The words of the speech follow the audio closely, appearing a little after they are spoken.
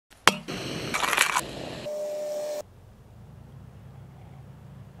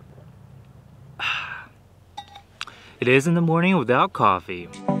It is in the morning without coffee.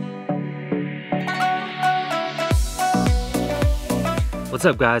 What's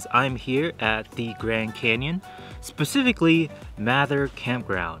up guys, I'm here at the Grand Canyon, specifically Mather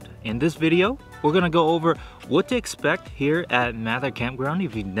Campground. In this video, we're gonna go over what to expect here at Mather Campground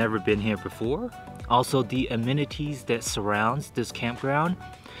if you've never been here before. Also the amenities that surrounds this campground,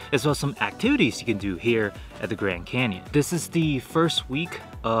 as well as some activities you can do here at the Grand Canyon. This is the first week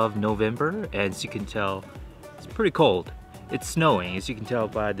of November. As you can tell, it's pretty cold. It's snowing, as you can tell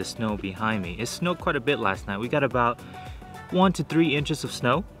by the snow behind me. It snowed quite a bit last night. We got about 1 to 3 inches of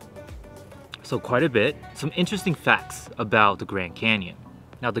snow, so quite a bit. Some interesting facts about the Grand Canyon.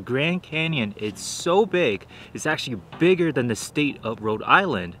 Now the Grand Canyon, it's so big, it's actually bigger than the state of Rhode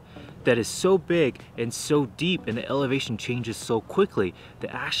Island, that is so big and so deep, and the elevation changes so quickly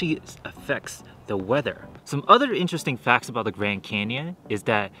that actually affects the weather. Some other interesting facts about the Grand Canyon is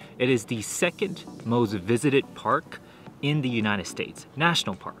that it is the second most visited park in the United States,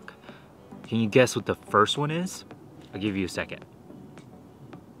 national park. Can you guess what the first one is? I'll give you a second.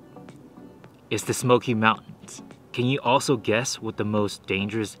 It's the Smoky Mountains. Can you also guess what the most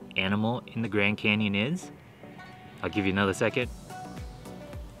dangerous animal in the Grand Canyon is? I'll give you another second.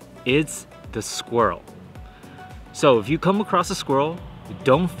 It's the squirrel. So if you come across a squirrel,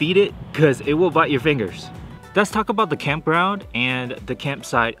 don't feed it because it will bite your fingers. Let's talk about the campground and the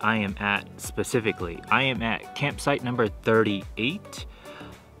campsite I am at specifically. I am at campsite number 38.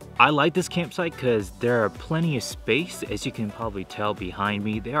 I like this campsite because there are plenty of space. As you can probably tell behind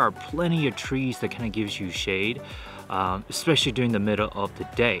me, there are plenty of trees that kind of gives you shade, especially during the middle of the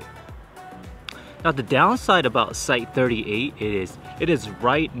day. Now the downside about site 38 it is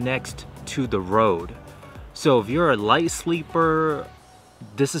right next to the road. So if you're a light sleeper,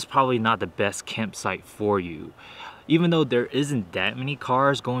 this is probably not the best campsite for you. Even though there isn't that many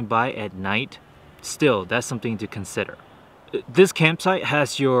cars going by at night, still that's something to consider. This campsite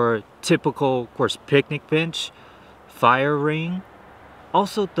has your typical, of course, picnic bench, fire ring.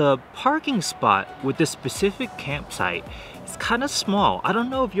 Also the parking spot with this specific campsite is kind of small. I don't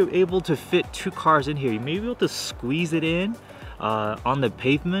know if you're able to fit 2 cars in here. You may be able to squeeze it in on the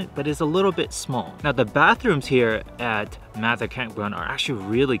pavement, but it's a little bit small. Now the bathrooms here at Mather Campground are actually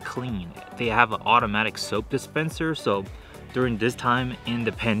really clean. They have an automatic soap dispenser, so during this time in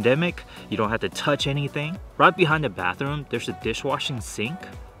the pandemic, you don't have to touch anything. Right behind the bathroom, there's a dishwashing sink.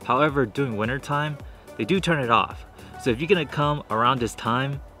 However, during winter time, they do turn it off. So if you're gonna come around this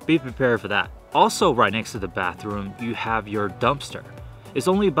time, be prepared for that. Also right next to the bathroom, you have your dumpster. It's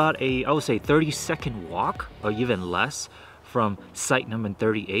only about I would say 30-second walk or even less from site number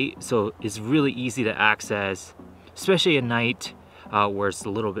 38. So it's really easy to access, especially at night where it's a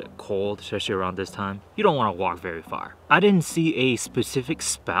little bit cold, especially around this time. You don't wanna walk very far. I didn't see a specific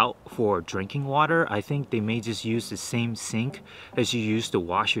spout for drinking water. I think they may just use the same sink as you use to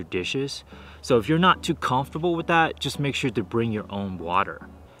wash your dishes. So if you're not too comfortable with that, just make sure to bring your own water.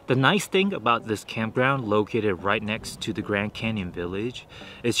 The nice thing about this campground located right next to the Grand Canyon Village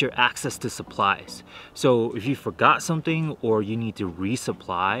is your access to supplies. So if you forgot something or you need to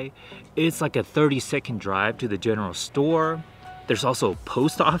resupply, it's like a 30-second drive to the general store. There's also a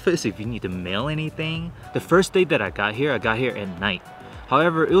post office if you need to mail anything. The first day that I got here at night.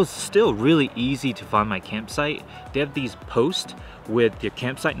 However, it was still really easy to find my campsite. They have these posts with your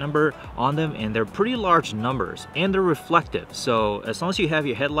campsite number on them, and they're pretty large numbers and they're reflective. So as long as you have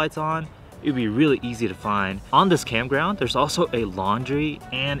your headlights on, it'll be really easy to find. On this campground, there's also a laundry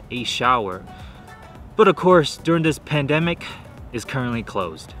and a shower. But of course, during this pandemic, it's currently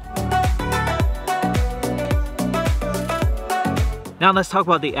closed. Now let's talk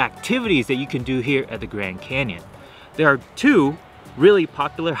about the activities that you can do here at the Grand Canyon. There are 2 really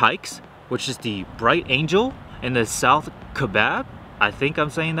popular hikes, which is the Bright Angel and the South Kaibab. I think I'm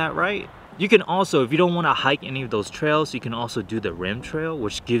saying that right. You can also, if you don't want to hike any of those trails, you can also do the Rim Trail,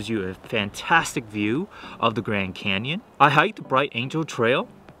 which gives you a fantastic view of the Grand Canyon. I hiked the Bright Angel Trail.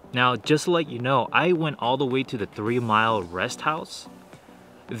 Now, just to let you know, I went all the way to the 3-mile rest house.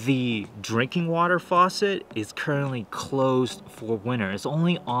 The drinking water faucet is currently closed for winter. It's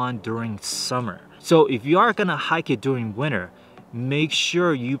only on during summer. So if you are gonna hike it during winter, make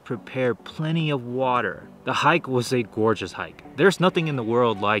sure you prepare plenty of water. The hike was a gorgeous hike. There's nothing in the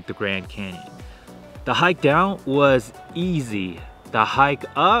world like the Grand Canyon. The hike down was easy. The hike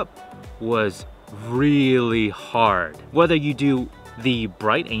up was really hard. Whether you do the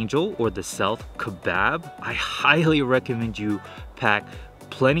Bright Angel or the South Kaibab, I highly recommend you pack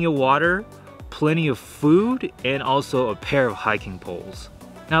plenty of water, plenty of food, and also a pair of hiking poles.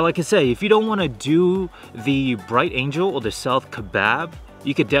 Now, like I say, if you don't want to do the Bright Angel or the South Kaibab,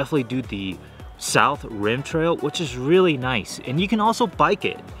 you could definitely do the South Rim Trail, which is really nice. And you can also bike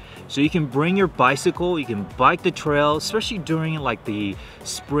it. So you can bring your bicycle, you can bike the trail, especially during like the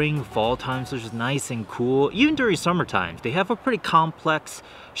spring, fall times, which is nice and cool. Even during summertime, they have a pretty complex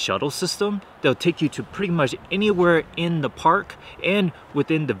shuttle system. They'll take you to pretty much anywhere in the park and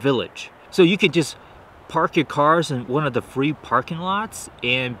within the village. So you could just park your cars in one of the free parking lots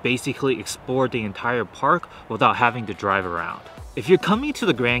and basically explore the entire park without having to drive around. If you're coming to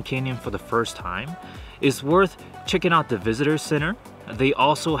the Grand Canyon for the first time, it's worth checking out the visitor center. They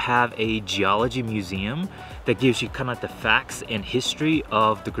also have a geology museum that gives you kind of the facts and history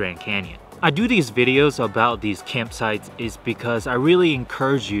of the Grand Canyon. I do these videos about these campsites is because I really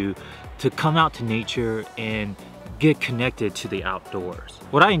encourage you to come out to nature and get connected to the outdoors.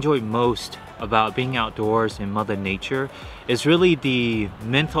 What I enjoy most about being outdoors in Mother Nature is really the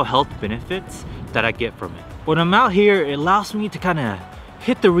mental health benefits that I get from it. When I'm out here, it allows me to kind of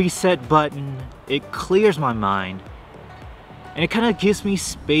hit the reset button. It clears my mind. And it kind of gives me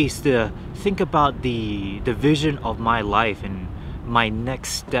space to think about the vision of my life and my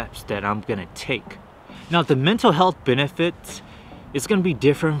next steps that I'm gonna take. Now, the mental health benefits is gonna be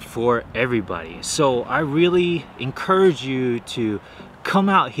different for everybody. So I really encourage you to come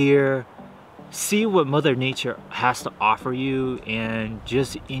out here, see what Mother Nature has to offer you, and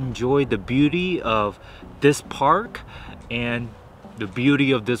just enjoy the beauty of this park and the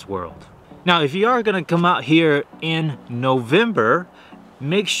beauty of this world. Now, if you are gonna come out here in November,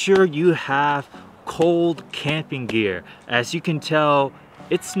 make sure you have cold camping gear. As you can tell,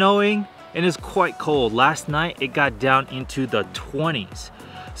 it's snowing and it's quite cold. Last night, it got down into the 20s.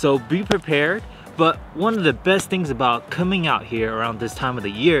 So be prepared. But one of the best things about coming out here around this time of the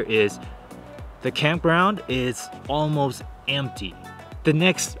year is the campground is almost empty. The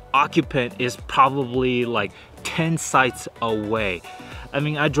next occupant is probably like 10 sites away. I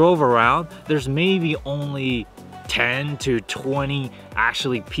mean, I drove around, there's maybe only 10 to 20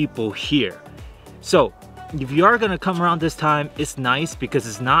 actually people here. So if you are gonna come around this time, it's nice because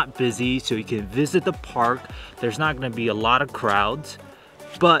it's not busy, so you can visit the park. There's not gonna be a lot of crowds,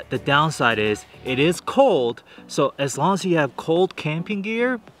 but the downside is it is cold. So as long as you have cold camping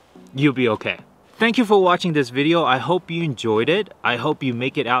gear, you'll be okay. Thank you for watching this video. I hope you enjoyed it. I hope you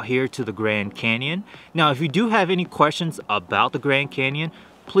make it out here to the Grand Canyon. Now, if you do have any questions about the Grand Canyon,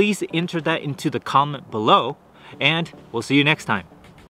 please enter that into the comment below, and we'll see you next time.